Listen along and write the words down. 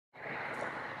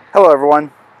Hello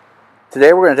everyone.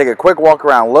 Today we're going to take a quick walk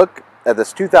around look at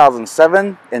this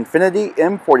 2007 Infiniti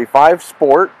M45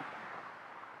 Sport.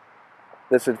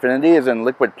 This Infiniti is in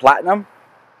liquid platinum,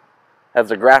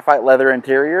 has a graphite leather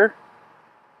interior.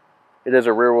 It is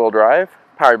a rear wheel drive,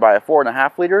 powered by a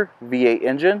 4.5 liter V8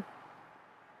 engine.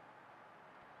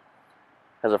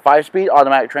 Has a 5-speed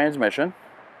automatic transmission.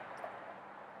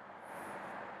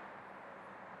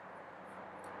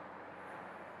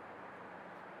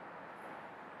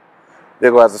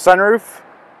 Vehicle has a sunroof,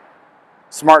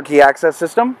 smart key access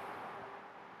system,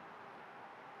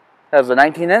 has a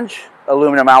 19-inch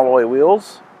aluminum alloy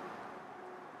wheels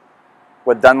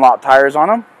with Dunlop tires on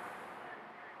them,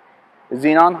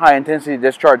 xenon high-intensity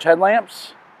discharge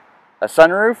headlamps, a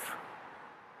sunroof,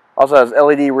 also has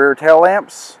LED rear tail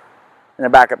lamps, and a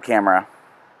backup camera.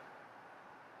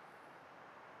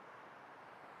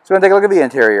 So we're going to take a look at the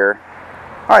interior.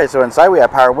 Alright, so inside we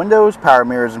have power windows, power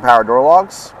mirrors, and power door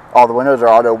locks. All the windows are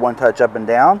auto one-touch up and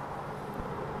down.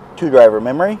 2-driver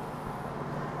memory.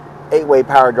 8-way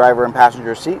power driver and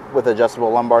passenger seat with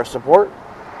adjustable lumbar support.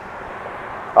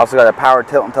 Also got a power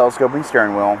tilt and telescoping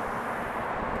steering wheel.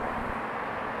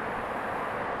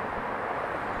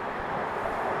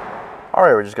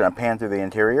 Alright, we're just going to pan through the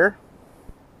interior.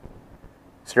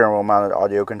 Steering wheel mounted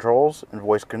audio controls and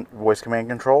voice command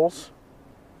controls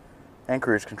and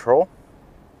cruise control.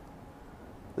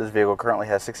 This vehicle currently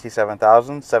has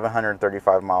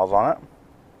 67,735 miles on it.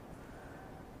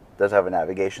 It does have a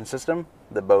navigation system,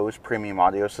 the Bose premium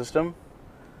audio system,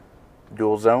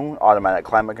 dual zone automatic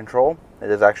climate control. It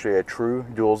is actually a true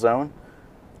dual zone.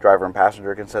 Driver and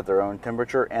passenger can set their own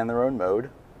temperature and their own mode.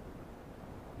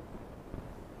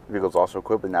 The vehicle is also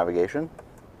equipped with navigation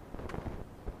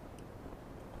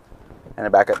and a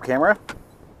backup camera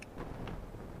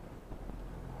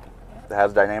that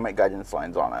has dynamic guidance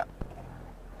lines on it.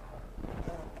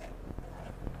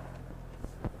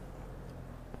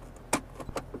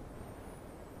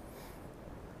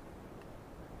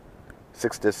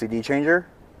 Six-disc CD changer,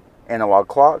 analog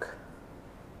clock,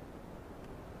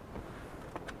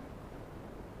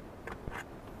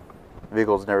 the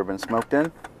vehicle's never been smoked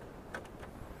in.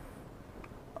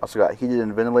 Also got heated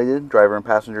and ventilated driver and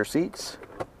passenger seats,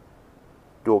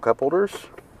 dual cup holders,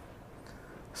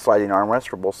 sliding armrest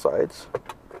for both sides.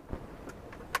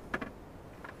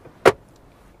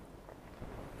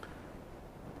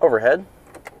 Overhead,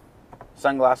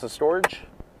 sunglasses storage.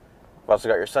 You've also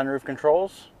got your sunroof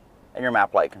controls and your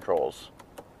map light controls.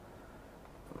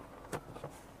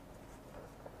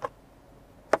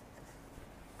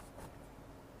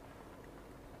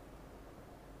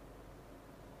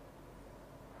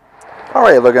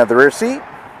 Alright, looking at the rear seat,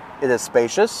 it is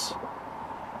spacious.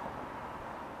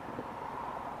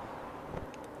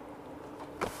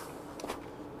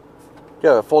 You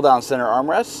have a fold down center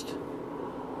armrest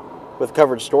with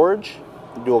covered storage,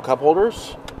 dual cup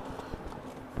holders.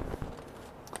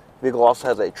 The vehicle also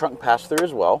has a trunk pass-through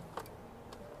as well.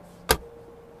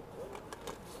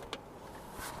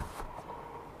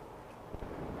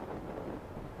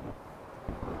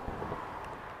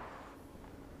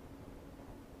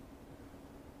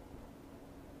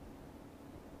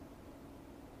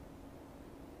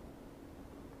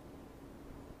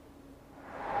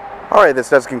 Alright,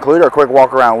 this does conclude our quick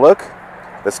walk around look.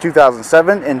 This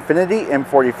 2007 Infiniti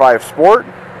M45 Sport.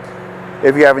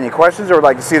 If you have any questions or would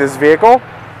like to see this vehicle,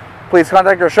 please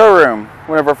contact our showroom.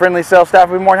 One of our friendly sales staff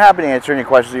will be more than happy to answer any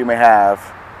questions you may have.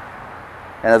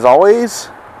 And as always,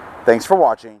 thanks for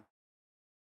watching.